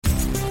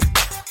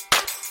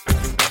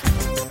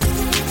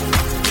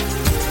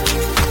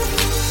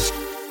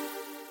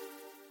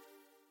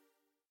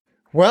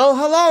Well,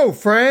 hello,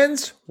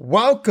 friends.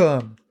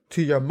 Welcome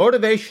to your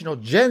motivational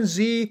Gen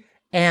Z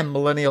and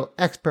Millennial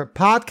Expert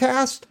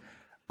Podcast.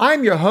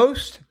 I'm your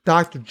host,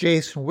 Dr.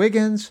 Jason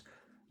Wiggins.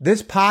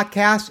 This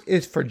podcast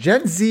is for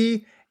Gen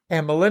Z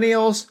and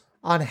Millennials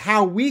on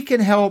how we can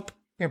help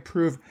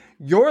improve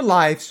your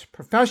lives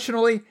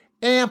professionally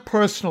and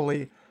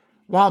personally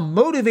while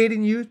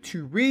motivating you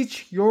to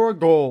reach your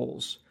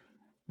goals.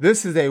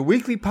 This is a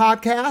weekly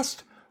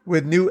podcast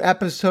with new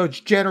episodes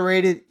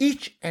generated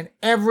each and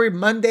every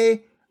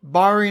Monday,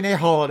 barring a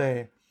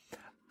holiday.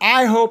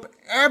 I hope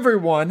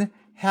everyone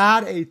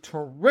had a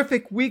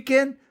terrific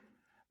weekend.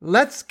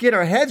 Let's get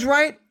our heads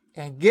right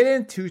and get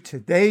into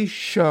today's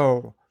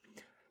show.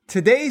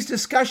 Today's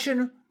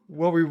discussion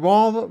will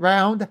revolve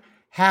around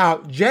how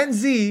Gen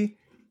Z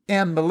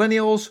and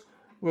Millennials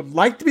would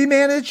like to be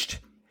managed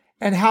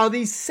and how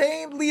these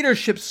same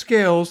leadership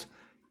skills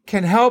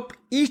can help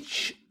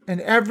each and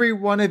every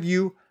one of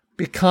you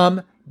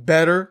become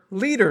better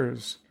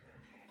leaders.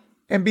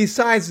 And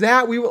besides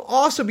that, we will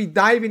also be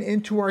diving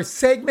into our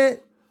segment,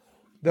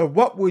 the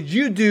What Would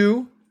You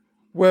Do,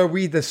 where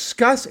we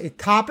discuss a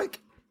topic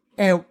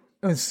and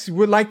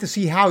would like to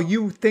see how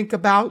you think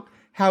about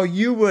how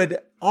you would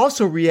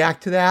also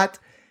react to that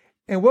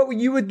and what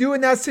you would do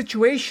in that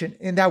situation,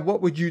 in that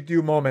what would you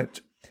do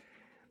moment.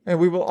 And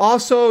we will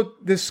also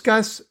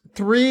discuss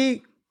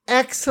 3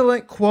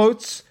 excellent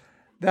quotes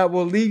that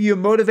will leave you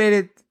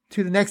motivated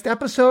to the next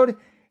episode.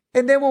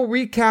 And then we'll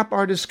recap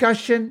our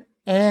discussion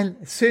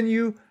and send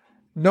you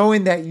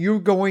knowing that you're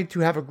going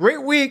to have a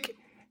great week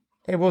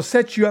and we'll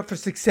set you up for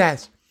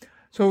success.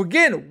 So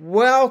again,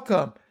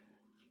 welcome.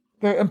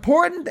 The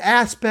important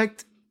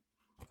aspect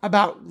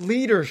about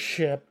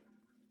leadership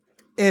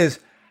is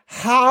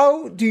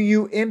how do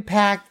you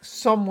impact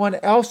someone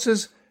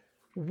else's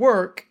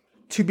work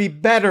to be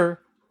better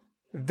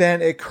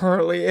than it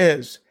currently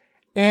is?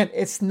 And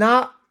it's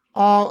not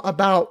all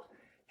about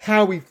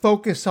how we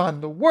focus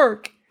on the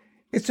work.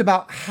 It's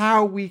about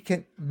how we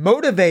can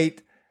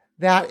motivate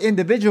that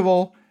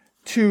individual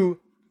to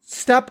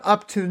step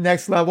up to the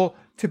next level,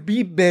 to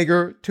be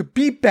bigger, to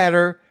be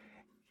better.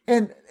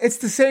 And it's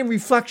the same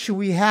reflection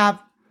we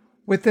have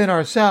within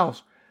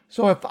ourselves.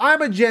 So if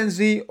I'm a Gen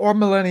Z or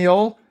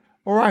Millennial,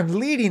 or I'm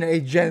leading a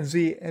Gen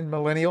Z and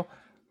Millennial,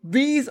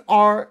 these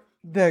are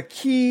the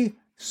key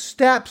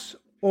steps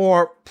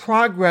or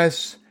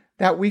progress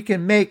that we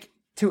can make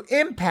to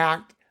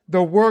impact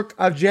the work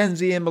of Gen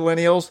Z and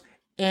Millennials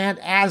and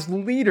as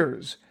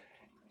leaders.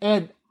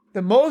 And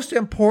the most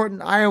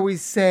important, I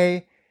always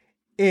say,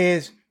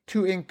 is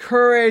to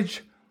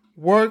encourage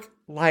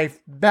work-life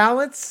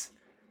balance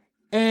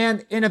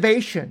and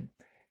innovation.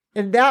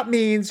 And that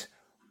means,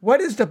 what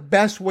is the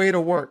best way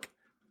to work?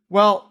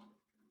 Well,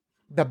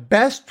 the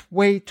best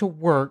way to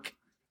work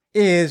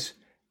is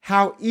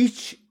how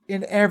each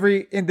and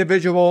every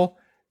individual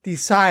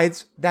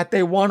decides that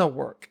they want to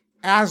work,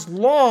 as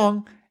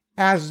long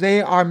as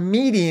they are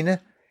meeting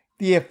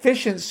the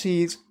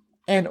efficiencies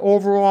and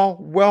overall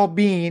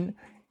well-being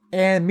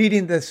and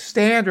meeting the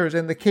standards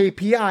and the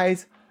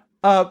KPIs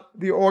of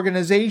the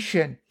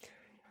organization.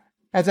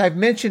 As I've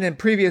mentioned in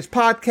previous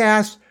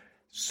podcasts,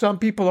 some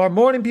people are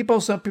morning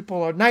people, some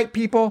people are night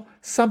people,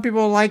 some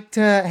people like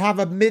to have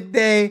a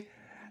midday,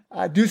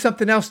 do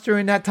something else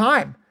during that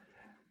time.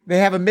 They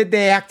have a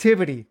midday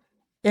activity,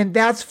 and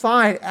that's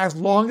fine as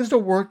long as the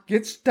work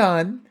gets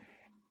done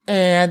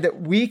and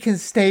we can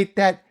state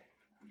that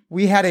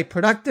we had a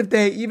productive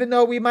day, even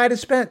though we might have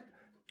spent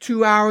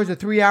 2 hours or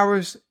 3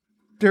 hours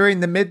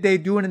during the midday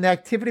doing an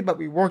activity, but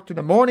we worked in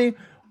the morning,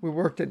 we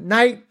worked at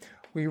night,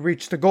 we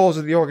reached the goals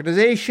of the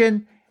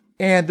organization,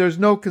 and there's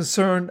no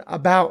concern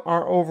about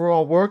our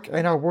overall work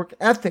and our work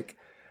ethic.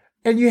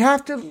 And you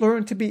have to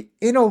learn to be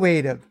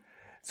innovative.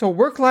 So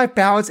work-life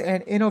balance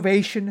and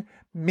innovation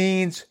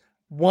means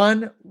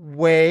one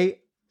way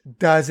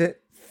doesn't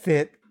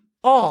fit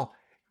all.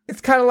 It's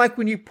kind of like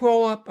when you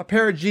pull up a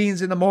pair of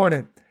jeans in the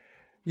morning.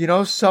 You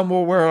know, some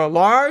will wear a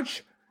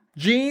large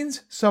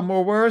jeans, some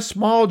will wear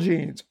small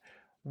jeans.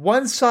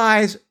 One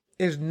size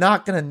is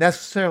not going to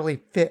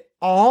necessarily fit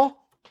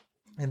all,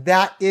 and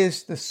that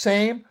is the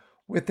same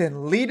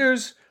within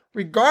leaders,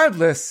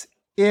 regardless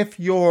if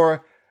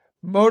you're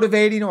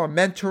motivating or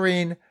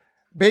mentoring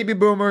baby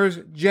boomers,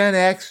 Gen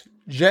X,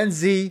 Gen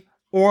Z,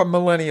 or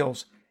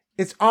millennials.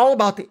 It's all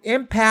about the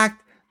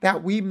impact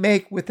that we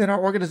make within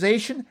our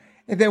organization,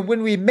 and then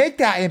when we make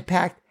that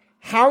impact,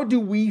 how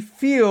do we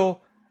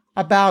feel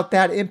about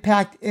that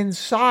impact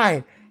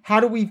inside? How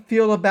do we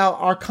feel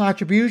about our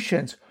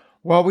contributions?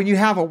 Well, when you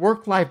have a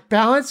work-life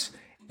balance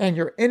and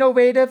you're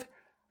innovative,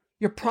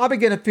 you're probably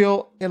going to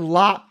feel a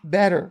lot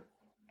better.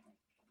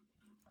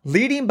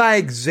 Leading by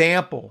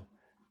example.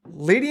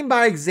 Leading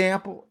by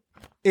example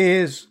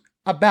is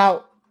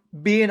about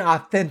being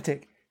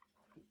authentic.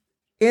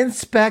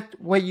 Inspect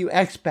what you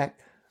expect.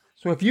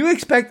 So if you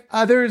expect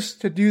others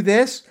to do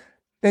this,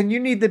 then you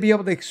need to be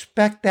able to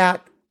expect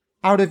that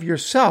out of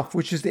yourself,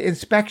 which is the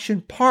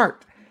inspection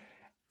part.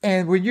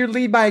 And when you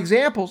lead by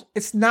examples,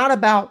 it's not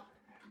about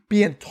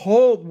being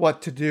told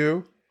what to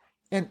do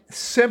and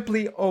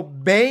simply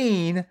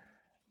obeying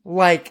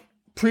like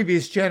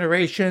previous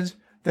generations,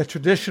 the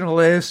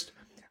traditionalists,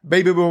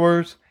 baby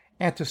boomers,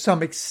 and to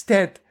some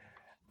extent,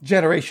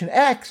 Generation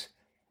X.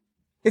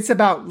 It's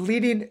about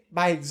leading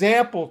by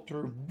example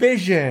through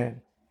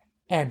vision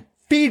and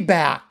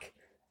feedback.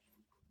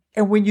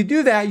 And when you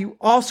do that, you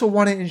also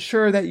want to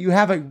ensure that you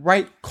have a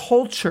right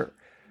culture,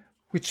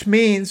 which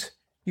means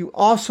you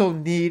also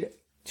need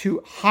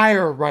to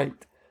hire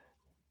right.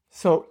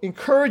 So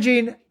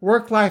encouraging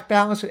work-life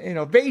balance and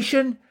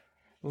innovation,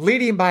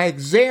 leading by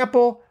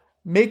example,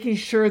 making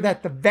sure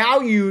that the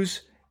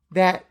values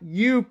that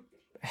you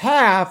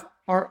have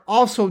are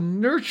also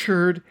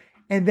nurtured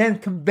and then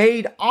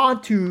conveyed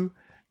onto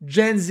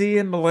Gen Z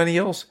and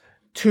millennials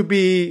to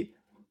be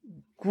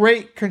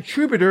great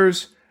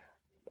contributors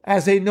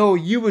as they know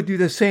you would do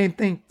the same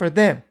thing for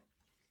them.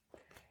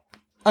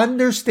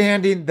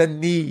 Understanding the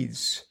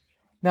needs.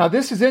 Now,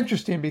 this is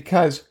interesting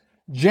because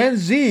Gen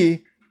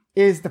Z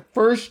is the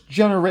first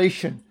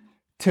generation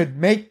to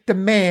make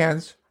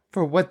demands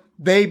for what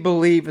they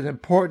believe is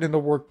important in the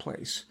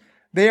workplace.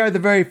 They are the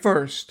very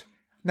first.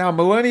 Now,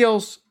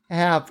 millennials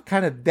have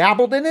kind of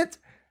dabbled in it.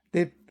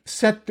 They've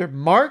set their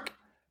mark,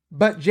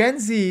 but Gen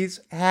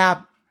Zs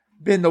have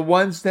been the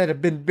ones that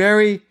have been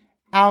very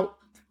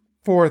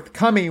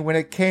forthcoming when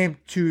it came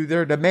to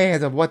their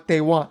demands of what they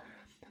want.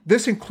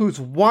 This includes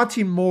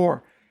wanting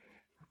more,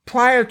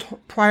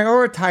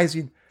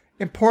 prioritizing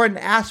important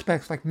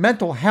aspects like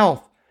mental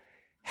health,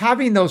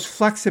 having those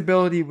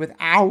flexibility with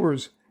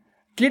hours,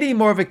 getting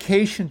more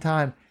vacation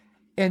time,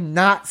 and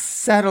not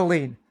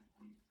settling.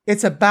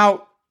 It's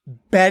about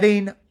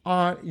betting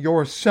on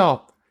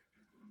yourself.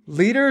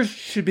 Leaders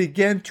should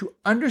begin to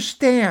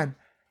understand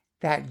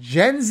that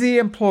Gen Z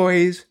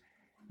employees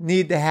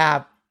need to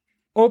have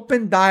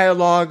open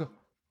dialogue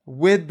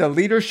with the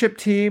leadership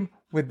team,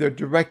 with their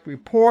direct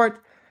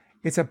report.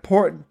 It's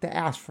important to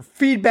ask for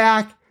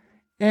feedback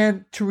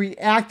and to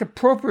react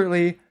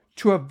appropriately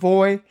to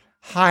avoid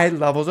high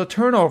levels of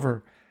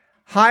turnover.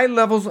 High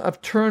levels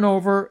of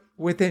turnover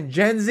within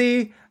Gen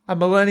Z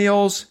and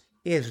millennials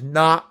is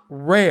not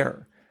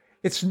rare.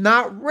 It's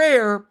not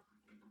rare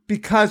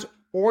because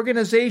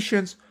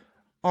organizations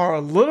are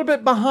a little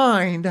bit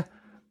behind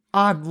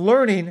on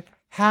learning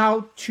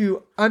how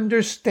to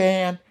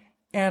understand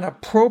and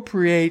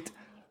appropriate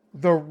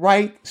the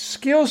right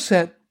skill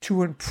set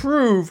to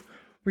improve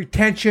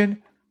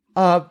retention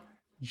of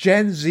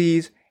Gen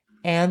Zs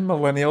and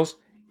millennials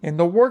in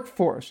the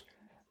workforce.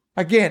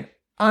 Again,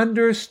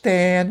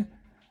 understand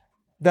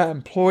the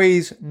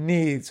employees'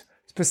 needs,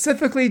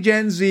 specifically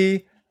Gen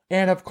Z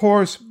and, of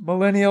course,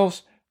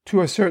 millennials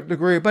to a certain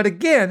degree. But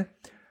again,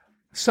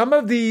 some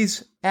of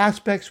these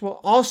aspects will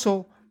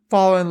also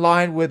fall in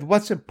line with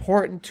what's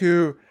important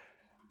to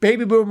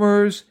baby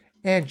boomers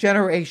and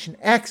Generation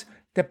X,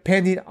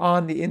 depending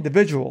on the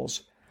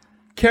individuals.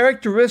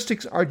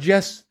 Characteristics are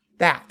just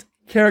that,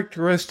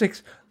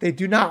 characteristics. They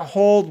do not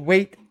hold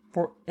weight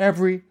for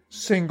every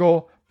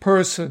single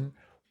person,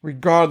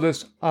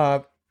 regardless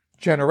of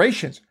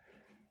generations.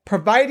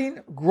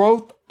 Providing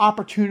growth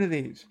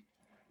opportunities.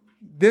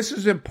 This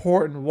is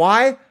important.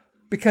 Why?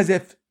 Because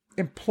if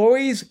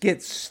employees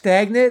get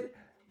stagnant,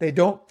 they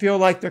don't feel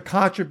like their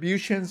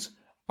contributions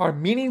are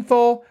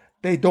meaningful,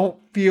 they don't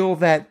feel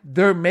that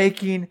they're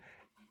making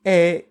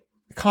a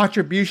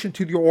contribution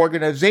to the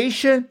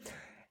organization,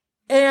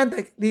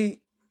 and the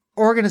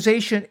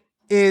organization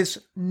is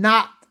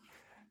not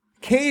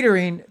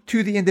catering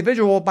to the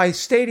individual by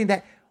stating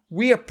that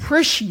we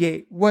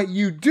appreciate what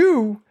you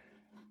do,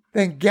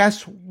 then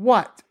guess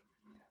what?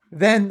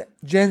 Then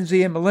Gen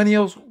Z and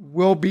millennials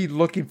will be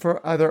looking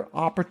for other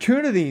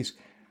opportunities.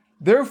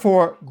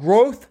 Therefore,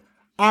 growth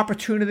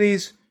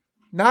opportunities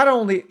not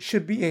only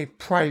should be a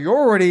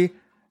priority,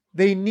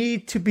 they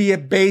need to be a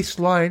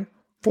baseline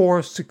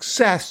for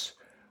success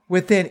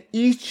within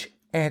each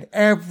and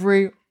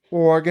every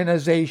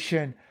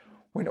organization.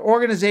 When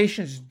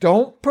organizations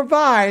don't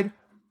provide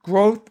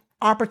growth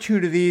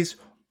opportunities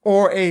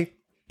or a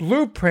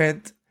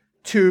blueprint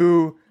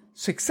to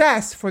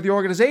success for the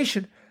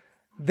organization,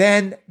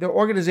 then the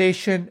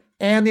organization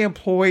and the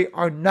employee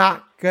are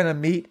not going to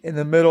meet in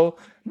the middle,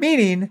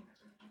 meaning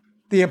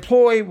the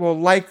employee will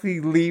likely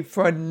leave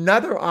for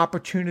another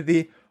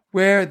opportunity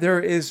where there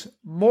is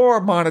more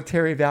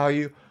monetary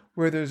value,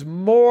 where there's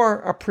more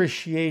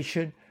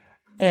appreciation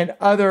and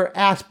other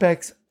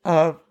aspects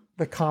of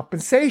the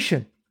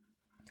compensation.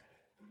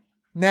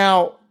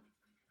 Now,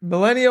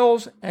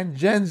 millennials and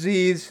Gen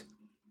Zs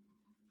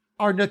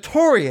are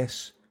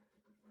notorious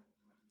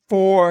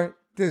for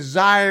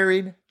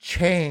desiring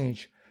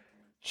change.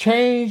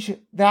 Change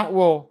that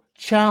will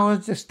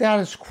challenge the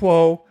status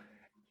quo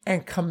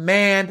and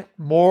command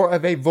more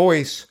of a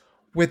voice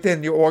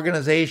within the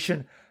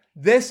organization.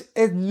 This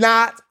is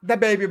not the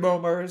baby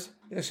boomers.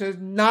 This is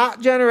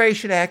not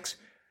Generation X.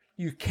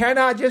 You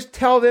cannot just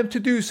tell them to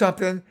do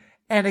something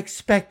and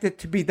expect it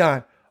to be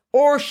done.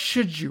 Or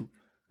should you?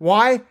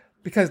 Why?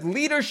 Because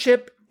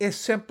leadership is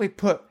simply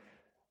put,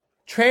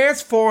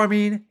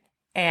 transforming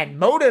and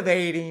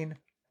motivating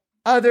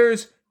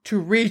others to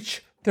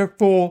reach their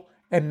full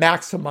and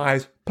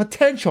maximize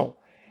potential.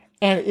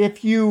 And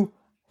if you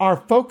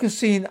are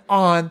focusing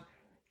on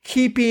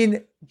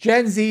keeping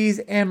Gen Zs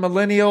and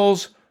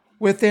millennials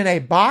within a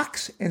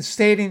box and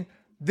stating,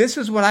 this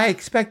is what I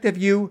expect of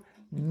you,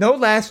 no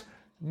less,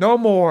 no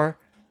more,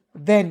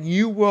 then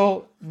you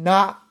will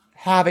not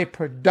have a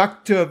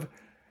productive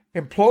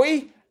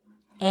employee,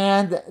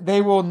 and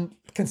they will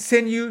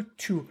continue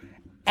to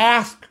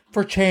ask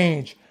for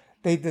change.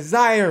 They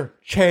desire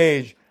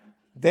change.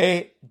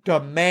 They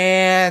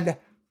demand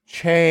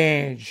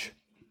change.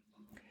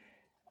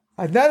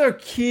 Another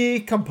key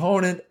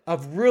component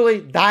of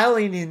really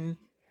dialing in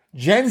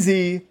Gen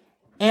Z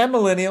and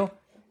millennial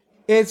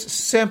is,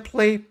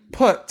 simply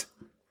put,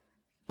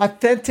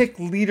 authentic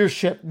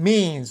leadership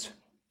means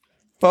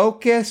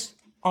focus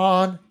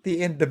on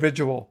the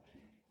individual.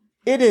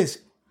 It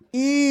is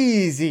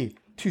easy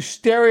to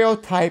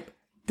stereotype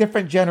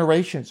different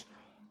generations,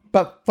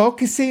 but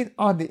focusing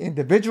on the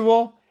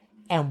individual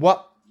and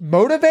what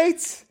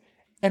motivates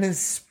and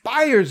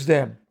inspires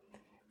them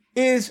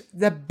is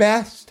the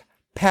best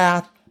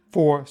path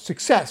for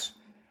success.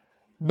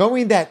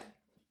 Knowing that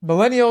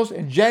millennials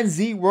and Gen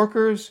Z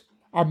workers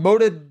are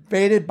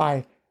motivated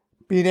by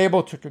being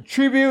able to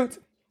contribute,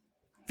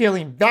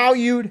 feeling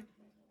valued,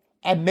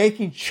 and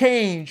making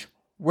change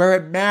where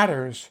it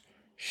matters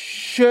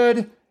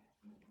should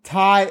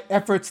tie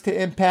efforts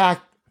to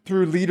impact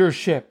through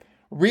leadership,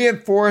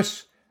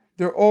 reinforce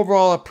their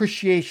overall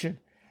appreciation.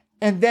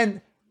 And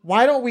then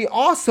why don't we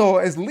also,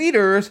 as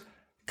leaders,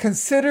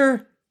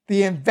 consider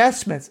the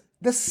investments,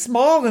 the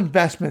small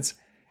investments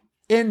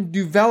in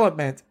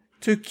development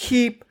to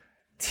keep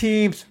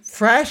teams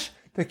fresh,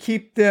 to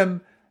keep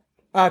them,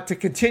 to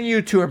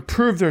continue to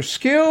improve their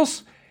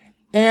skills,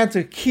 and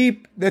to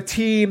keep the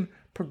team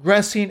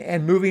progressing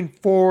and moving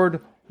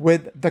forward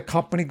with the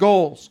company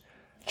goals.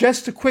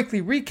 Just to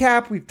quickly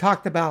recap, we've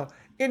talked about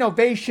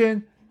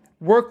innovation,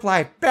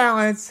 work-life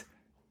balance,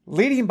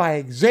 leading by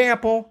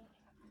example,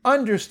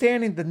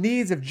 understanding the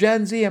needs of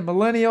Gen Z and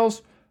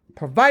millennials,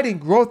 providing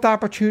growth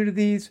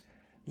opportunities,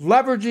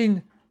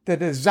 leveraging the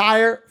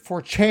desire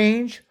for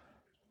change,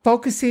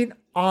 focusing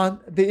on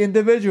the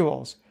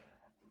individuals.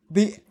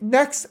 The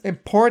next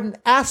important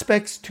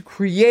aspects to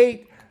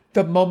create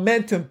the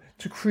momentum,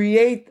 to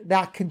create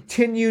that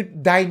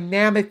continued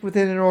dynamic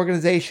within an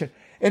organization.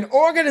 An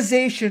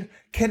organization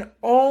can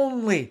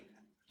only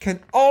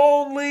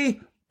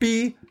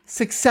be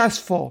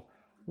successful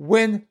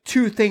when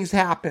two things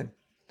happen.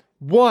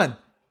 One,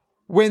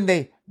 when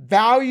they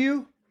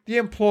value the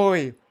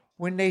employee,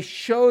 when they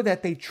show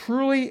that they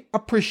truly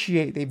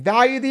appreciate, they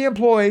value the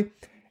employee,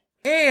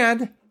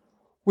 and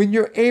when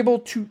you're able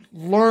to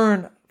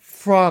learn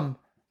from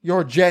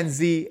your Gen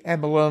Z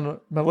and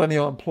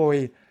millennial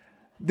employee.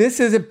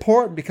 This is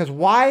important because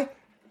why?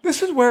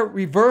 This is where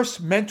reverse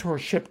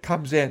mentorship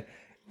comes in.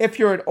 If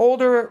you're an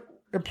older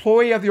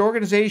employee of the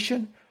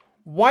organization,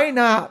 why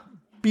not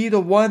be the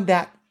one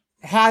that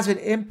has an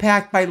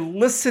impact by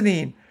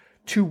listening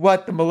to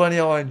what the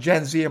millennial and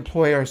Gen Z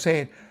employee are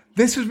saying?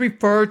 This is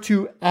referred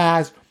to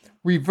as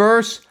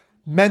reverse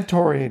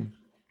mentoring.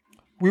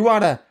 We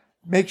want to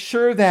make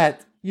sure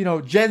that,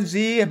 Gen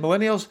Z and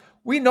millennials,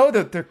 we know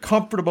that they're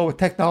comfortable with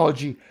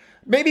technology.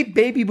 Maybe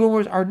baby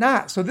boomers are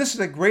not. So this is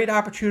a great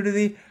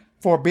opportunity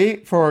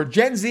for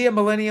Gen Z and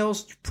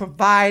millennials to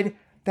provide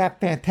that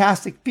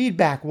fantastic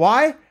feedback.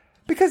 Why?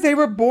 Because they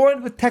were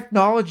born with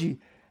technology.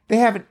 They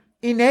have an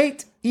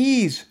innate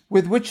ease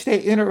with which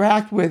they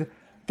interact with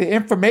the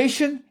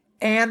information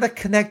and the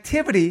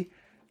connectivity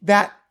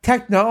that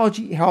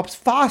technology helps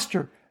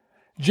foster.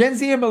 Gen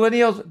Z and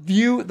millennials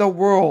view the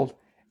world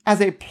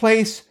as a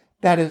place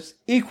that is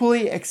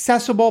equally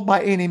accessible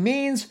by any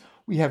means.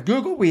 We have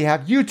Google, we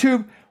have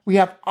YouTube, we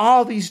have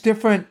all these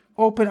different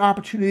open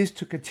opportunities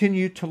to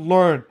continue to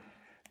learn.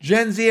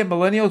 Gen Z and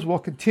millennials will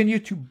continue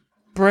to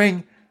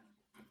bring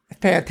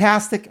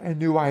fantastic and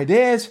new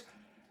ideas.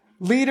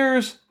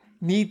 Leaders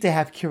need to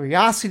have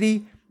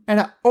curiosity and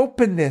an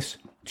openness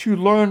to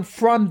learn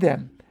from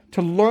them,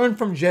 to learn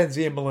from Gen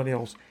Z and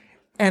millennials.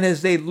 And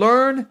as they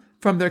learn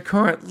from their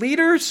current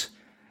leaders,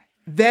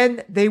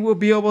 then they will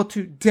be able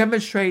to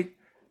demonstrate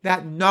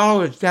that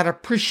knowledge, that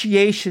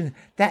appreciation,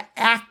 that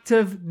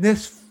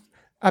activeness,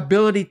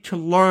 ability to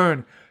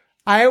learn.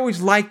 I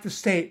always like to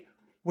state,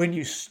 when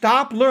you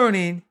stop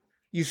learning,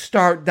 you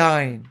start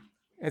dying.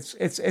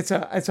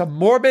 It's a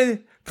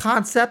morbid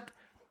concept,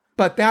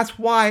 but that's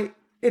why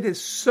it is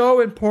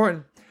so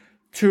important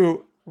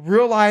to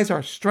realize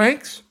our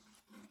strengths,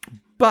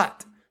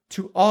 but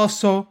to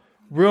also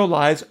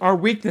realize our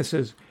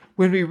weaknesses.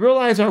 When we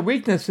realize our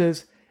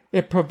weaknesses,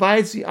 it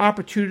provides the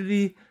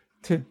opportunity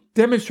to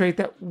demonstrate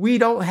that we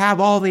don't have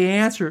all the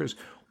answers.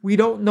 We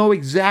don't know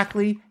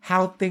exactly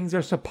how things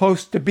are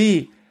supposed to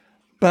be,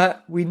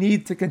 but we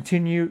need to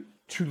continue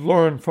to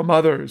learn from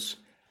others.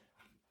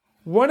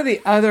 One of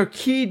the other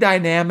key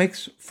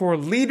dynamics for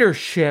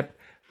leadership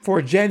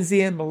for Gen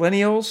Z and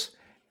millennials,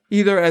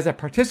 either as a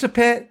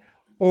participant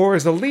or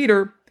as a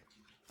leader,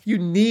 you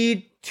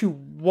need to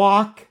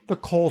walk the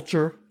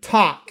culture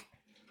talk.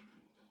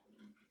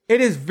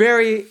 It is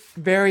very,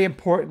 very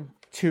important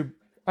to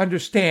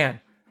understand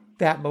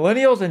that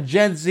millennials and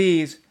Gen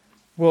Zs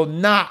will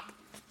not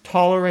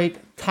tolerate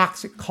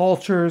toxic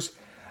cultures,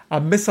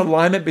 a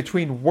misalignment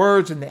between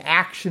words and the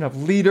action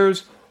of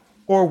leaders,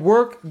 or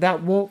work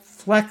that won't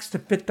flex to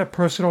fit their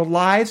personal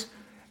lives,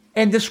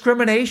 and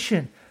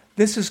discrimination.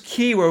 This is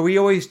key, where we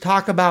always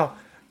talk about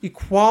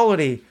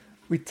equality.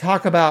 We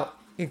talk about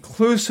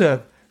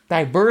inclusive,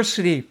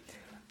 diversity.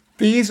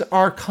 These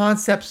are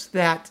concepts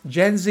that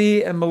Gen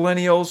Z and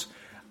millennials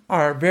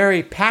are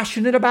very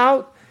passionate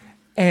about,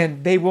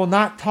 and they will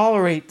not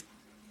tolerate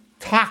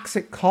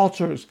toxic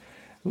cultures.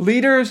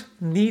 Leaders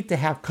need to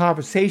have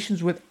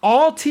conversations with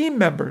all team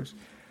members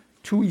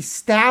to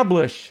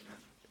establish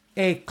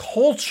a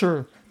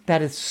culture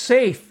that is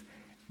safe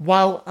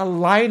while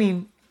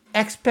aligning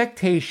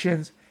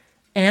expectations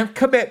and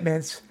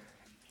commitments,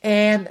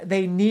 and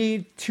they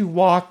need to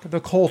walk the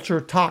culture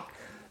talk.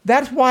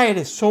 That's why it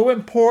is so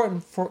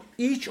important for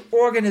each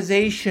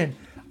organization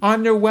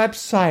on their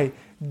website,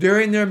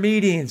 during their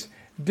meetings,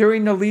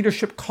 during the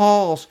leadership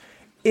calls,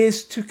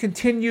 is to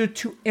continue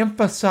to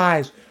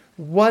emphasize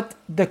what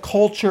the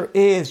culture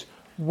is,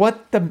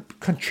 what the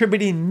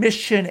contributing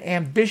mission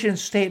and vision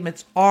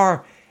statements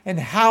are, and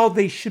how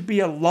they should be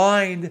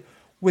aligned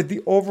with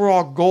the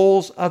overall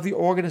goals of the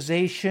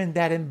organization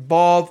that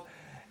involve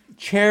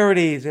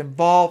charities,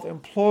 involve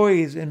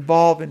employees,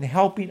 involve in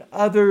helping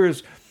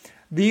others.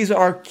 These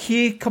are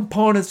key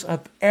components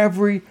of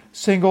every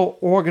single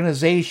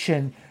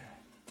organization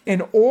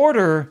in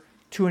order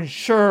to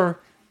ensure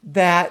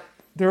that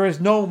there is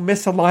no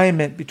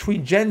misalignment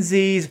between Gen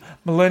Zs,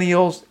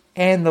 millennials,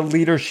 and the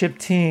leadership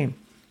team.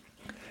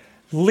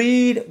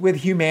 Lead with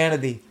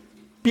humanity.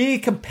 Be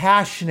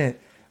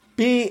compassionate.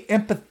 Be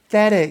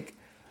empathetic.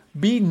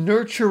 Be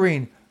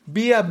nurturing.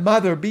 Be a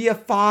mother. Be a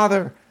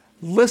father.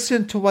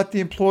 Listen to what the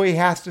employee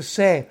has to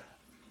say.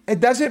 It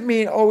doesn't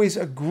mean always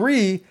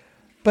agree,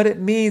 but it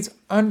means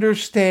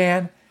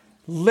understand,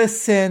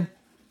 listen,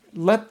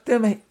 let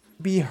them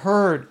be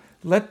heard.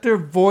 Let their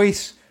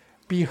voice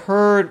be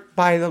heard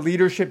by the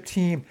leadership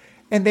team.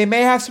 And they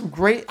may have some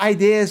great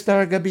ideas that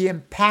are going to be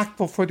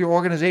impactful for the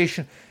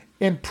organization,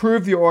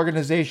 improve the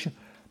organization.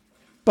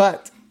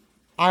 But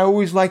I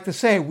always like to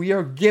say we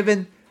are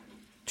given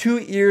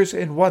 2 ears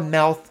and 1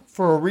 mouth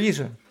for a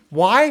reason.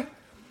 Why?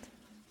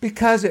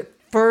 Because it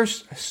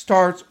first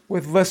starts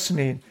with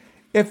listening.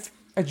 If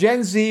a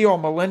Gen Z or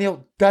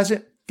millennial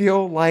doesn't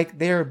feel like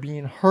they're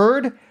being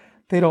heard,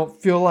 they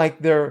don't feel like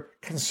their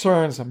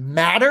concerns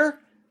matter,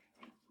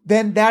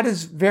 then that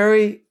is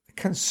very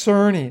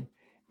concerning.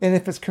 And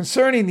if it's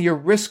concerning, you're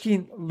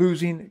risking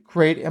losing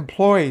great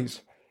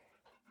employees.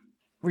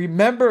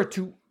 Remember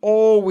to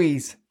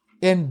always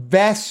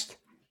invest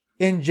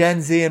in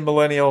Gen Z and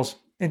millennials.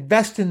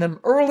 Invest in them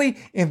early,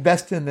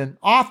 invest in them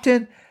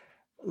often.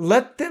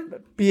 Let them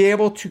be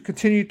able to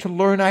continue to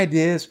learn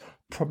ideas,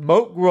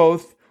 promote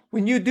growth.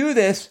 When you do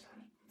this,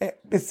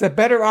 it's a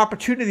better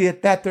opportunity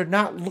that they're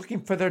not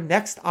looking for their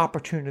next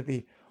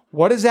opportunity.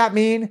 What does that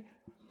mean?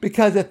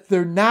 Because if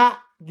they're not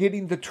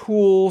getting the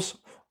tools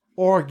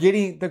or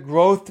getting the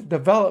growth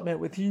development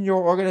within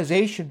your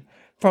organization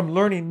from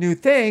learning new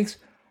things,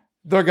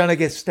 they're going to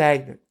get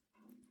stagnant.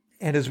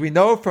 And as we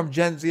know from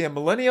Gen Z and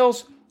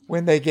millennials,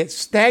 when they get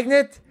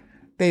stagnant,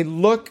 they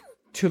look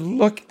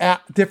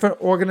at different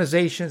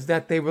organizations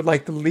that they would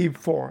like to leave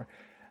for.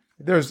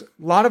 There's a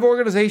lot of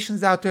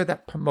organizations out there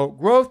that promote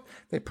growth,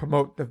 they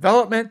promote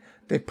development,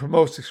 they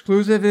promote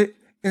inclusivity,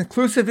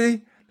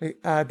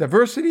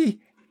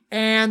 diversity,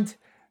 and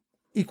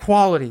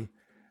equality.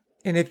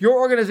 And if your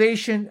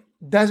organization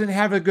doesn't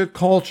have a good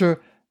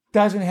culture,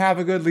 doesn't have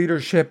a good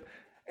leadership,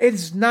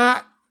 it's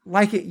not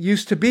like it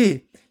used to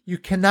be. You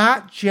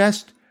cannot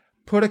just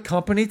put a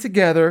company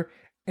together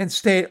and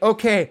state,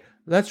 okay,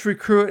 let's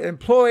recruit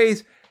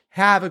employees,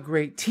 have a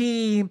great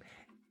team,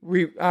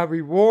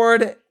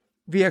 reward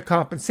via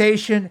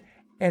compensation,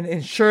 and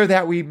ensure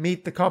that we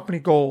meet the company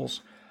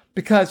goals.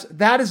 Because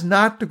that is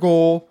not the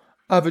goal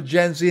of a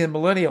Gen Z and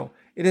millennial.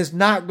 It is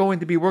not going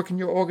to be working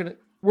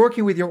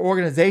with your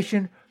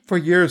organization for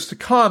years to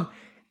come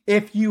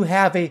if you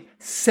have a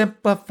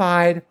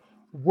simplified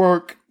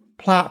work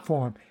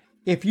platform.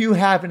 If you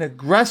have an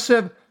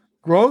aggressive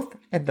growth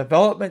and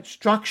development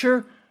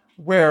structure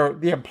where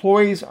the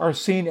employees are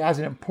seen as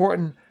an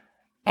important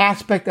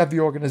aspect of the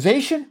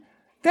organization,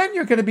 then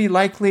you're going to be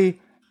likely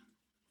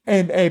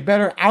in a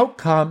better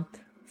outcome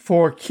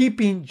for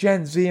keeping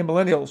Gen Z and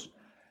millennials.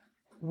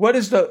 What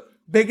is the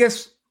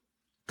biggest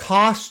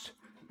cost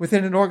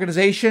within an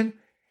organization?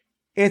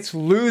 It's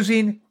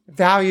losing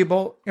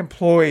valuable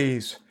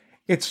employees.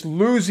 It's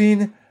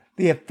losing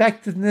the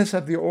effectiveness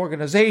of the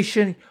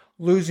organization,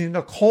 losing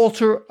the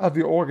culture of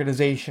the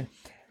organization.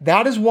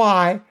 That is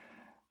why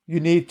you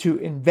need to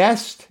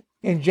invest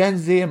in Gen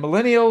Z and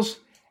millennials,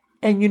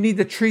 and you need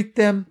to treat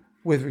them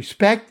with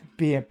respect,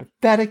 be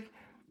empathetic,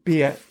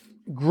 be a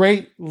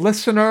great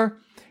listener,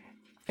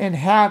 and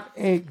have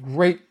a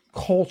great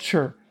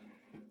culture.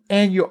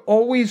 And you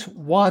always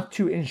want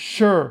to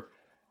ensure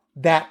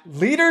that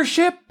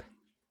leadership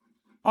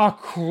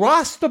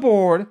across the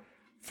board,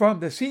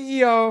 from the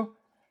CEO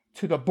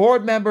to the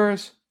board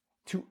members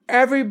to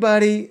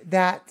everybody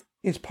that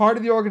is part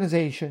of the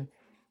organization,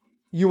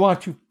 you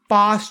want to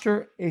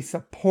foster a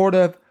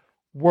supportive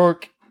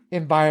work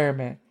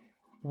environment.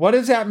 What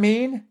does that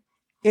mean?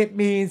 It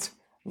means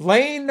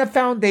laying the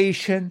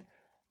foundation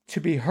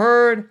to be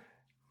heard,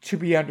 to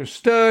be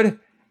understood,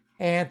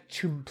 and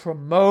to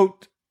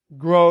promote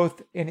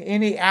growth in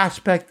any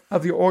aspect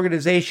of the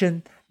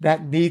organization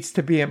that needs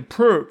to be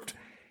improved.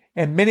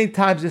 And many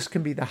times this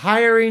can be the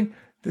hiring,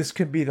 this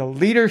can be the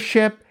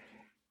leadership.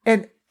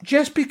 And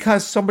just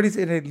because somebody's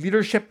in a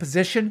leadership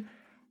position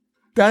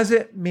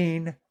doesn't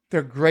mean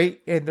they're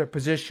great in their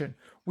position.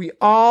 We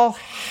all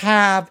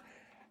have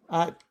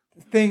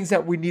things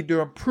that we need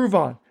to improve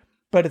on,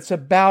 but it's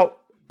about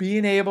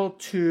being able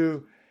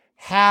to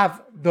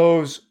have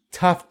those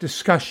tough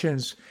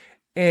discussions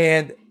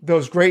and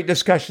those great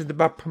discussions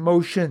about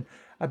promotion,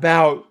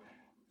 about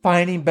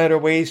finding better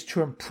ways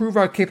to improve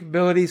our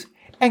capabilities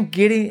and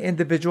getting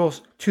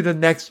individuals to the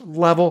next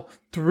level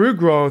through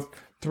growth,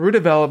 through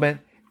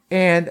development,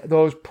 and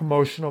those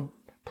promotion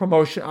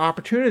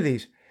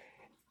opportunities.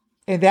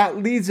 And that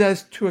leads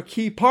us to a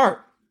key part: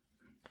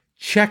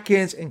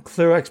 check-ins and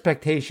clear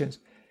expectations.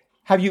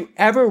 Have you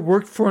ever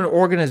worked for an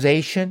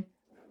organization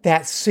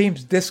that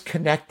seems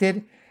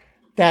disconnected,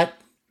 that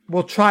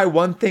will try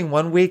one thing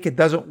one week, it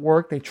doesn't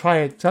work. They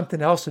try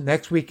something else the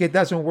next week, it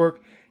doesn't work.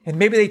 And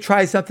maybe they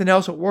try something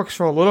else, it works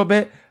for a little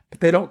bit,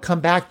 but they don't come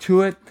back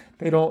to it.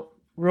 They don't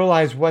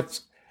realize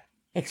what's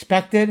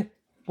expected.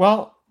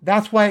 Well,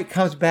 that's why it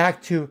comes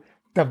back to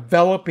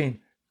developing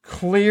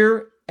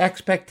clear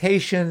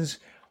expectations.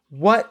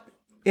 What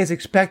is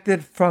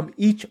expected from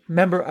each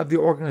member of the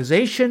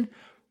organization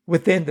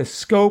within the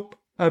scope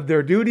of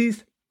their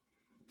duties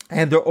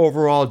and their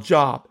overall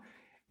job.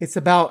 It's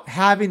about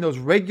having those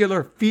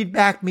regular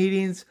feedback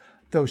meetings,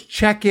 those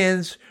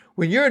check-ins.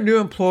 When you're a new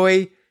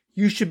employee,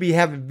 you should be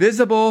having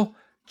visible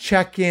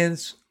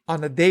check-ins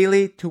on a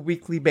daily to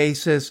weekly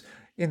basis,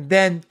 and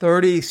then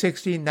 30,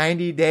 60,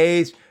 90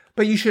 days.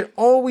 But you should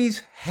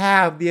always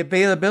have the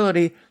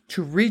availability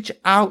to reach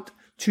out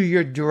to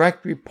your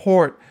direct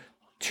report,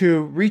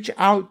 to reach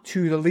out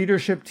to the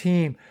leadership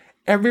team.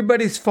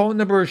 Everybody's phone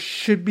number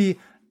should be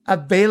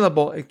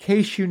available in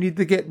case you need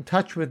to get in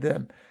touch with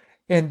them.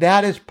 And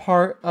that is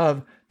part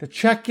of the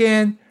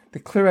check-in, the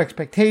clear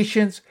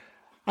expectations.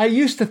 I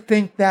used to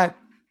think that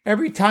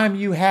every time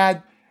you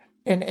had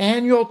an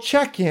annual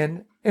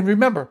check-in, and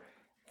remember,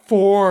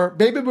 for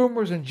baby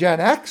boomers and Gen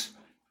X,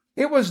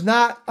 it was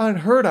not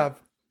unheard of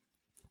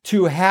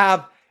to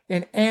have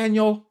an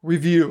annual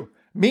review,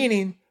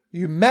 meaning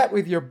you met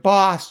with your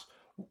boss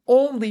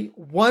only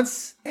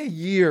once a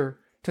year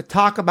to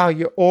talk about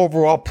your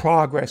overall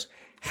progress,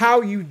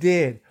 how you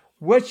did,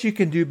 what you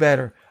can do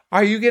better.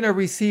 Are you going to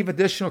receive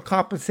additional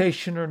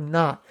compensation or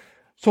not?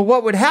 So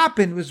what would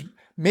happen was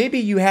maybe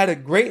you had a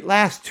great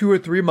last 2 or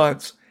 3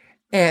 months,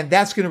 and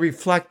that's going to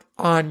reflect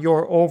on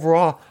your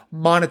overall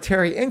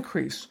monetary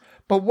increase.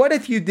 But what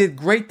if you did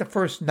great the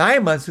first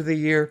 9 months of the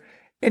year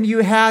and you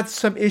had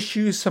some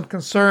issues, some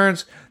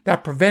concerns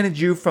that prevented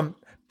you from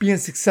being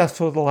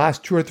successful the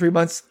last 2 or 3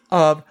 months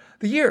of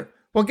the year?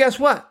 Well, guess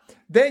what?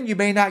 Then you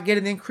may not get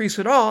an increase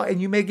at all,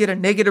 and you may get a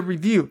negative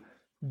review.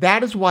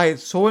 That is why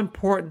it's so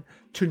important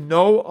to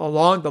know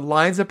along the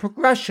lines of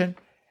progression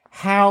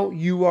how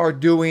you are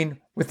doing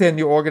within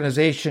the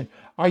organization.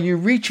 Are you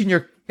reaching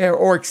your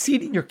or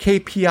exceeding your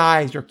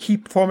KPIs, your key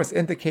performance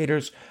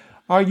indicators?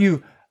 Are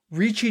you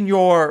reaching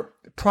your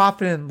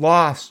profit and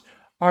loss?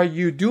 Are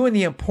you doing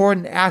the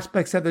important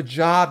aspects of the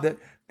job that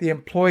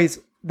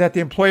the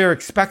employer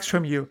expects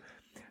from you?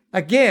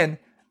 Again,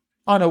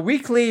 on a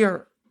weekly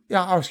on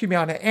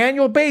an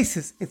annual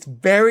basis, it's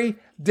very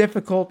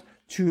difficult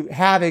to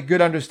have a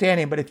good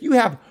understanding. But if you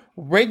have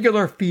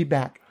regular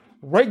feedback,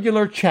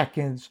 regular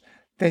check-ins,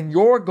 then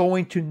you're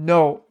going to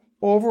know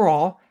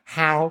overall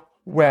how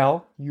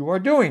well you are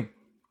doing.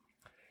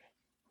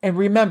 And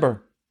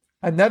remember,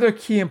 another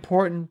key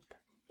important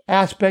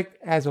aspect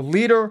as a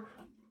leader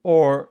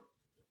or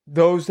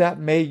those that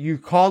you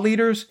call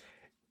leaders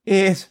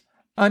is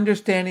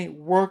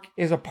understanding work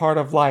is a part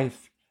of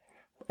life.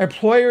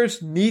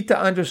 Employers need to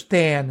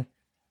understand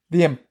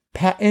the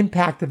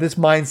impact of this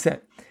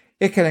mindset.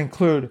 It can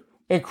include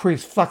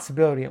increased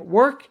flexibility at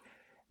work,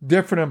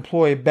 different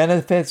employee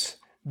benefits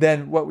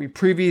than what we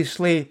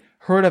previously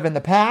heard of in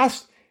the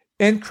past,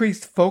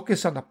 increased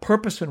focus on the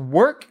purpose in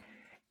work,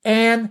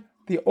 and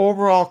the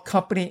overall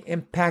company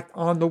impact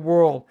on the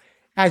world.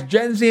 As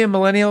Gen Z and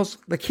Millennials,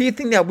 the key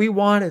thing that we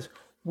want is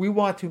we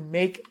want to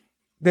make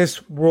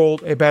this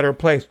world a better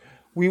place.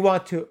 We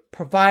want to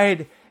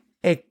provide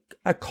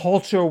a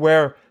culture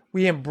where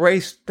we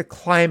embrace the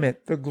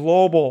climate, the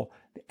global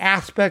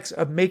aspects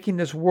of making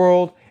this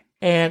world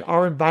and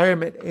our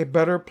environment a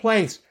better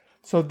place.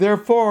 So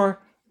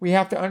therefore, we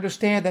have to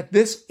understand that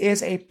this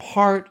is a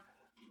part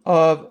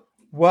of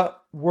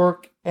what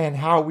work and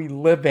how we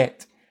live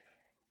it.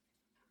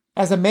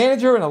 As a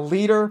manager and a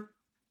leader,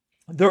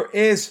 there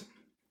is,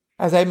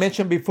 as I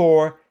mentioned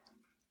before,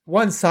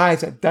 one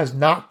size that does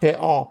not fit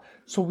all.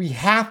 So we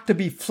have to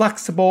be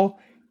flexible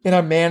in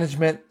our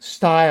management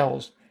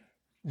styles.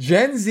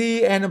 Gen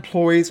Z and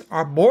employees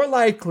are more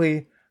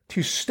likely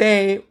to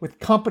stay with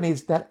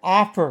companies that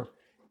offer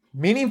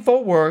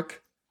meaningful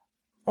work,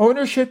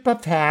 ownership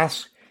of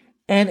tasks,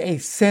 and a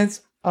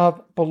sense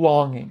of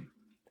belonging.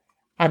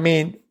 I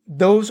mean,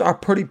 those are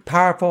pretty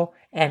powerful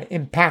and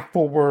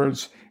impactful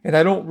words, and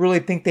I don't really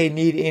think they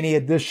need any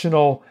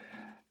additional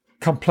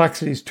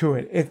complexities to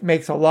it. It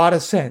makes a lot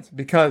of sense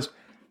because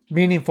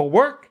meaningful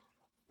work,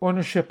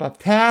 ownership of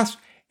tasks,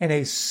 and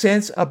a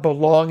sense of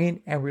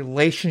belonging and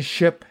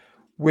relationship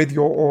with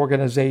your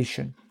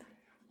organization.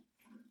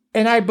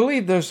 And I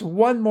believe there's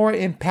one more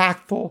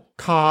impactful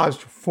cause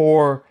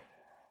for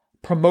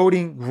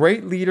promoting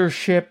great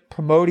leadership,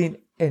 promoting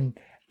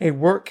a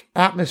work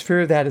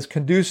atmosphere that is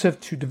conducive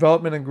to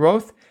development and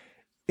growth.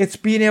 It's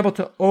being able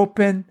to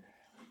open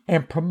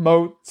and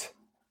promote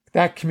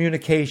that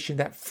communication,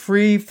 that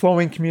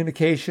free-flowing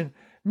communication,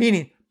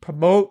 meaning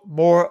promote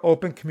more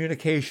open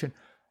communication.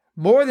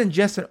 More than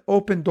just an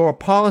open door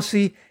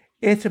policy,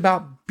 it's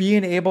about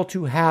being able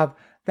to have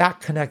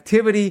that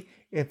connectivity,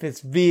 if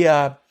it's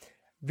via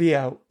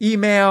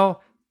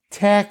email,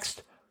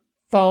 text,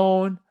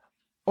 phone,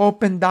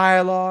 open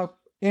dialogue,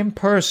 in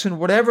person,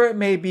 whatever it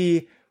may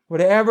be,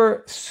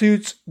 whatever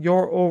suits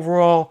your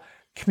overall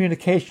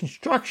communication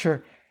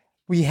structure,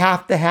 we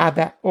have to have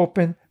that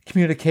open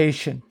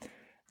communication.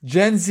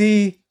 Gen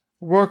Z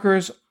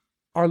workers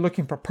are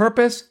looking for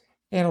purpose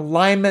and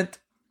alignment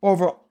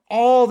over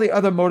all the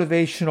other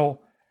motivational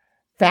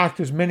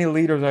factors many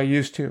leaders are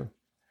used to.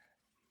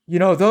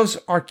 Those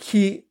are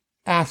key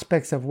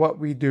aspects of what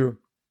we do.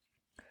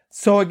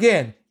 So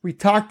again, we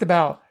talked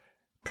about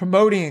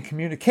promoting and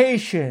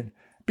communication,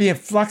 being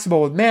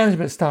flexible with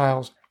management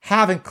styles,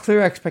 having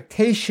clear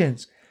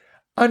expectations,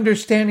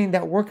 understanding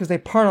that work is a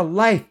part of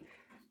life,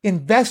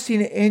 investing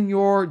in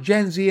your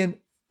Gen Z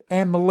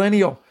and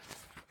millennial,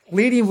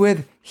 leading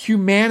with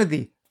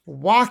humanity,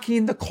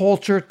 walking the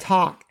culture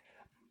talk,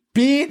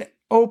 being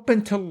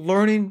open to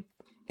learning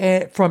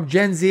from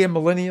Gen Z and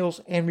millennials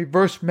and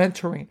reverse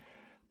mentoring,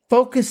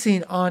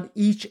 focusing on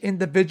each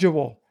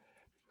individual,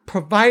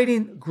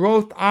 providing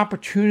growth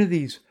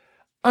opportunities,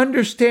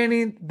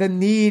 understanding the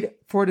need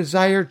for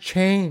desired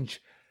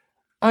change,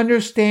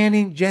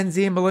 understanding Gen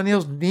Z and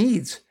millennials'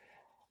 needs,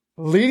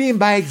 leading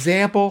by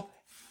example,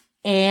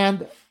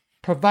 and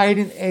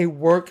providing a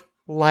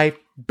work-life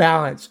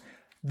balance.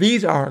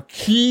 These are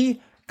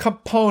key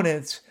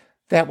components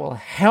that will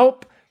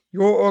help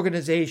your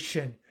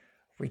organization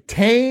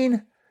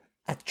retain,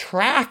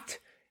 attract,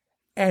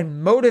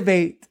 and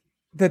motivate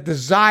the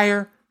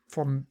desire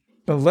for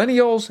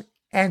millennials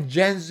and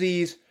Gen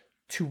Zs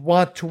to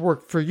want to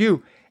work for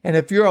you. And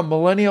if you're a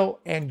millennial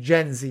and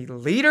Gen Z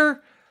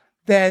leader,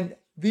 then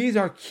these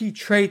are key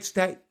traits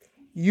that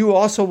you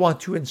also want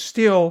to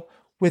instill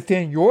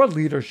within your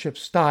leadership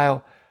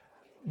style.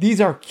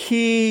 These are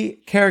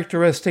key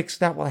characteristics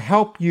that will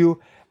help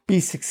you be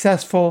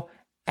successful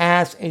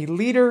as a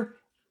leader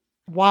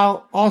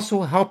while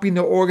also helping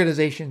the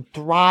organization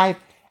thrive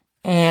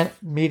and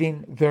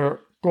meeting their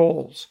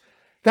goals.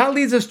 That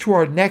leads us to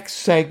our next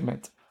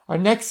segment. Our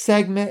next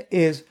segment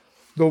is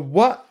the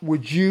what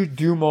would you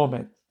do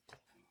moment.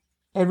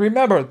 And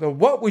remember, the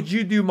what would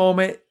you do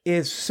moment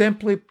is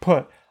simply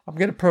put, I'm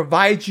going to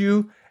provide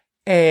you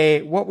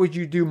a what would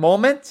you do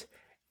moment,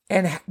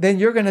 and then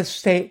you're going to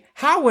state,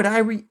 how would I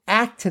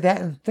react to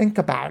that and think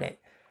about it?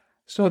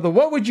 So the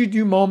what would you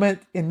do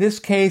moment in this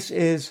case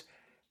is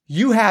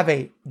you have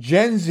a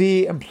Gen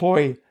Z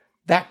employee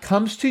that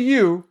comes to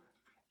you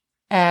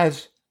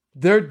as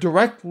their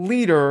direct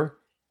leader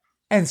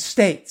and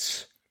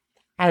states,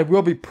 I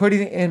will be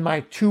putting in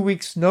my 2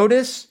 weeks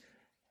notice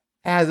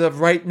as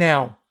of right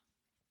now,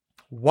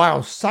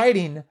 while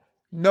citing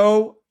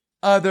no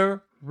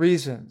other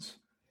reasons.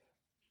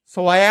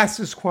 So I ask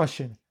this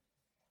question: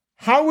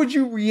 how would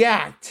you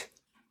react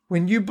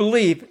when you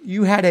believe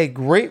you had a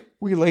great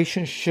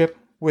relationship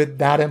with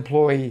that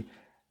employee?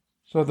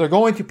 So they're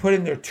going to put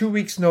in their 2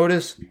 weeks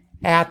notice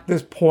at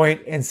this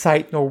point and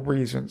cite no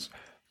reasons.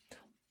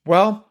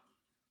 Well,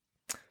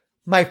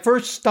 my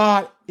first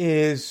thought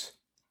is,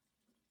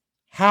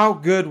 how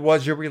good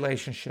was your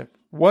relationship?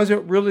 Was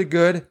it really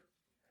good?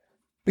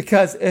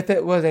 Because if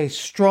it was a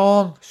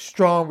strong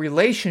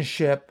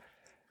relationship,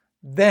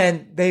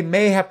 then they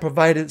may have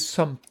provided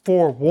some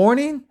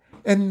forewarning,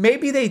 and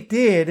maybe they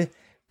did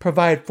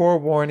provide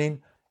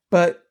forewarning,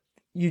 but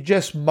you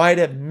just might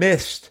have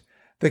missed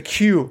the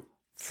cue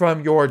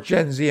from your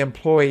Gen Z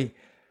employee.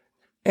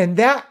 And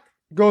that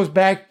goes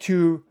back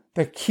to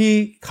the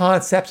key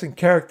concepts and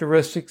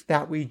characteristics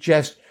that we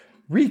just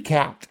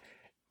recapped.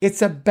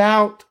 It's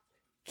about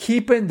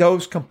keeping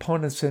those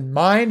components in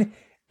mind,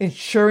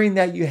 ensuring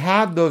that you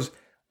have those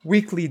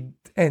weekly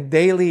and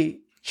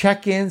daily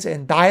check-ins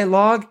and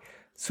dialogue,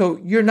 so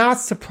you're not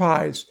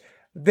surprised.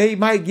 They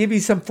might give you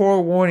some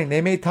forewarning.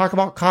 They may talk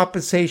about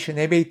compensation.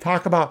 They may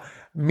talk about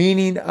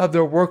meaning of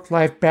their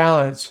work-life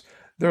balance,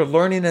 their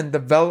learning and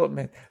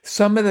development,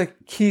 some of the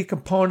key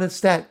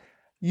components that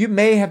you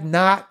may have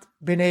not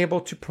been able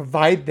to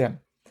provide them.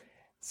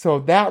 So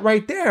that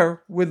right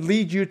there would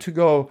lead you to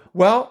go,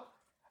 well,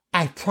 I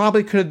I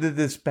probably could have did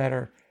this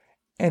better.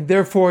 And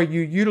therefore,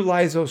 you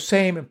utilize those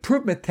same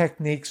improvement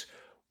techniques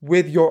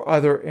with your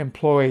other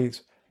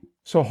employees.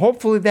 So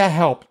hopefully that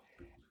helped.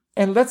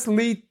 And this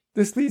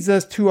leads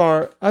us to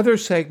our other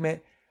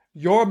segment,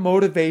 your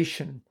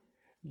motivation.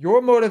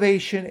 Your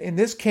motivation in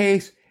this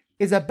case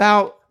is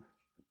about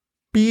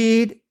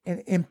being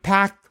an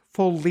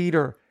impactful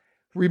leader.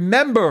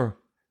 Remember,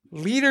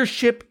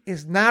 leadership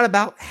is not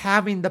about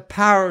having the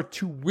power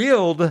to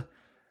wield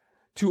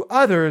to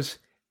others.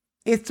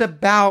 It's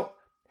about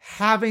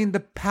having the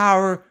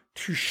power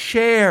to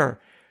share,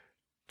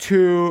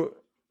 to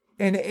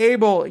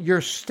enable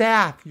your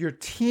staff, your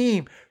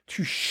team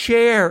to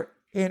share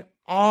in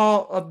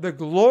all of the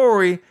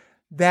glory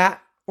that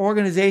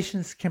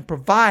organizations can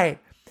provide.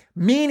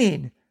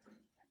 Meaning,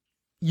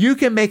 you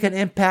can make an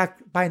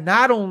impact by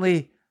not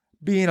only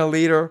being a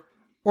leader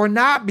or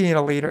not being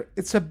a leader.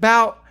 It's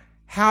about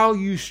how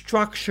you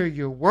structure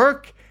your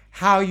work,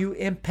 how you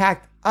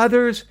impact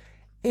others,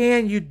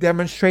 and you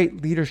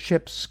demonstrate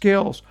leadership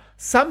skills.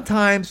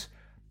 Sometimes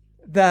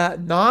the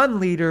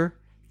non-leader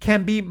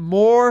can be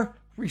more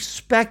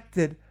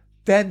respected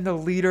than the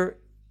leader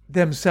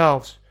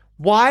themselves.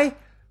 Why?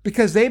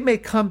 Because they may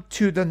come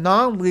to the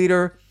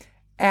non-leader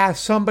as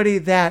somebody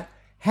that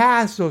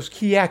has those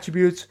key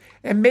attributes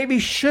and maybe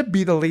should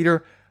be the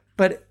leader,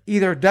 but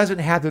either doesn't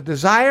have the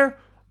desire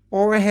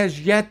or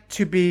has yet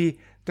to be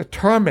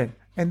determined,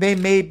 and they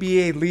may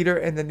be a leader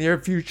in the near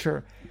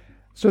future.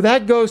 So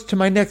that goes to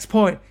my next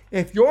point.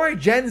 If you're a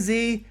Gen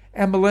Z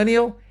and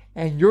millennial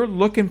and you're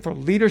looking for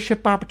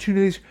leadership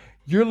opportunities,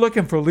 you're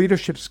looking for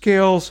leadership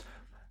skills,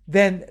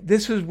 then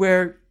this is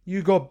where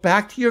you go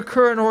back to your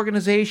current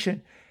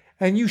organization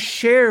and you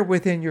share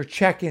within your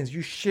check-ins.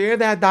 You share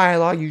that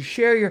dialogue. You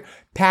share your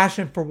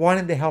passion for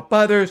wanting to help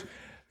others,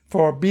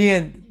 for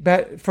being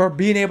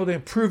able to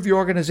improve the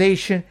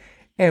organization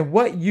and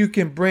what you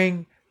can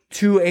bring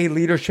to a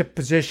leadership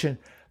position.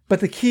 But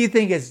the key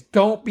thing is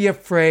don't be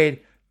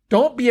afraid.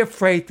 Don't be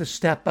afraid to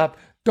step up.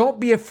 Don't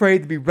be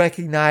afraid to be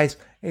recognized.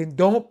 And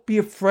don't be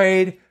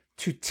afraid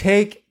to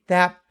take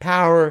that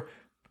power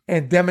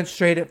and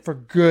demonstrate it for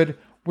good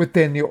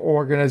within the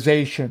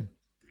organization.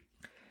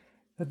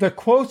 The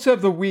quotes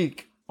of the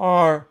week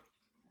are,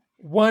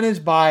 one is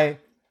by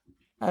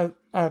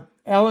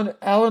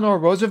Eleanor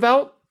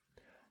Roosevelt.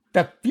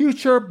 The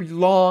future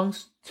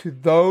belongs to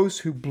those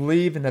who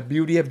believe in the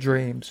beauty of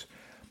dreams.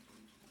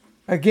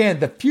 Again,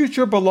 the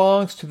future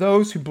belongs to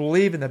those who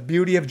believe in the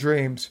beauty of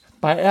dreams,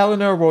 by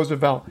Eleanor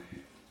Roosevelt.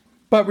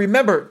 But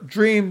remember,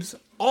 dreams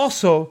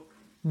also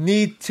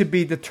need to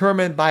be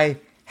determined by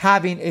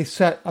having a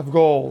set of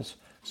goals.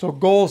 So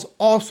goals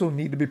also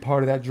need to be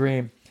part of that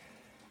dream.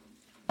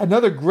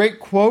 Another great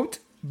quote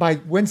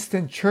by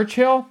Winston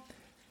Churchill: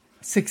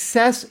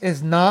 success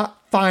is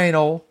not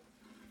final.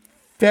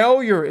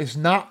 Failure is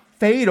not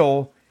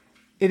fatal.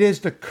 It is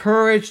the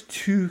courage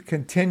to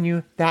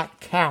continue that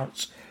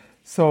counts.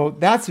 So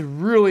that's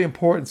really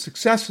important.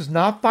 Success is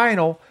not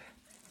final.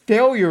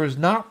 Failure is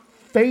not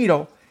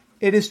fatal.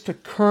 It is the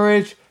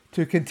courage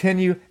to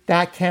continue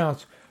that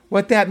counts.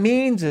 What that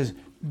means is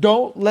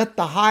don't let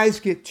the highs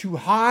get too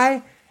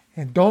high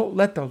and don't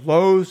let the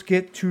lows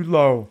get too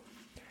low.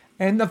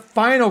 And the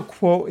final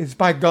quote is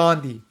by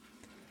Gandhi: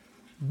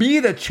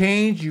 be the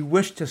change you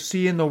wish to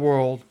see in the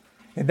world.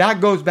 And that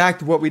goes back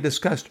to what we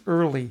discussed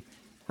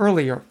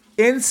earlier.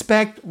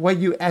 Inspect what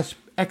you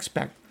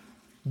expect.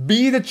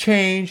 Be the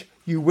change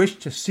you wish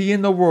to see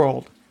in the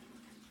world,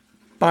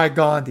 by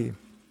Gandhi.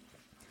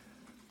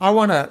 I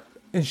want to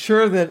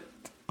ensure that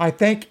I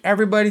thank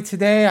everybody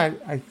today.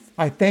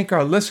 I thank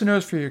our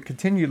listeners for your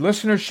continued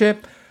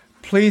listenership.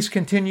 Please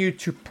continue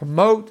to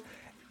promote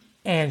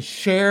and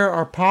share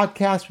our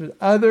podcast with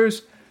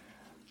others.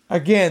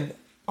 Again,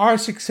 our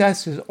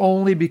success is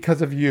only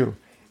because of you.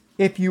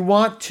 If you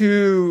want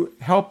to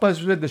help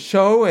us with the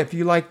show, if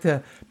you like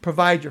to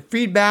provide your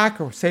feedback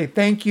or say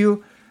thank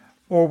you,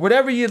 or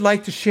whatever you'd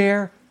like to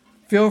share,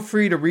 feel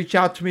free to reach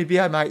out to me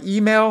via my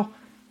email,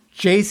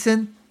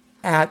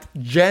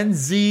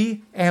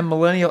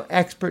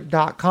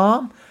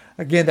 jason@genzandmillennialexpert.com.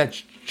 Again,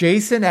 that's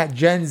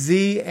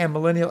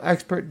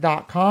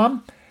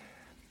jason@genzandmillennialexpert.com.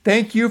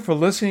 Thank you for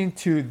listening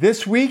to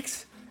this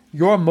week's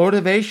Your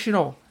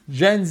Motivational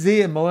Gen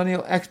Z and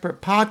Millennial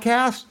Expert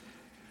podcast.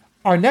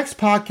 Our next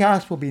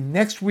podcast will be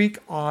next week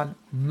on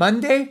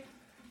Monday.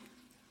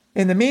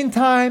 In the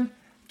meantime,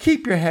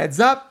 keep your heads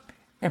up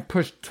and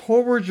push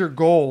towards your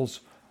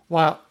goals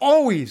while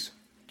always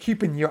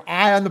keeping your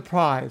eye on the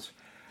prize.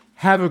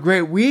 Have a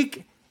great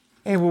week,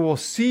 and we will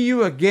see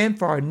you again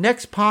for our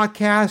next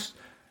podcast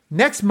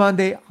next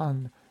Monday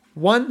on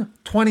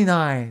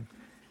 1/29.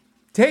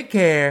 Take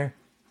care,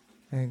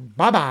 and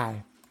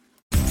bye-bye.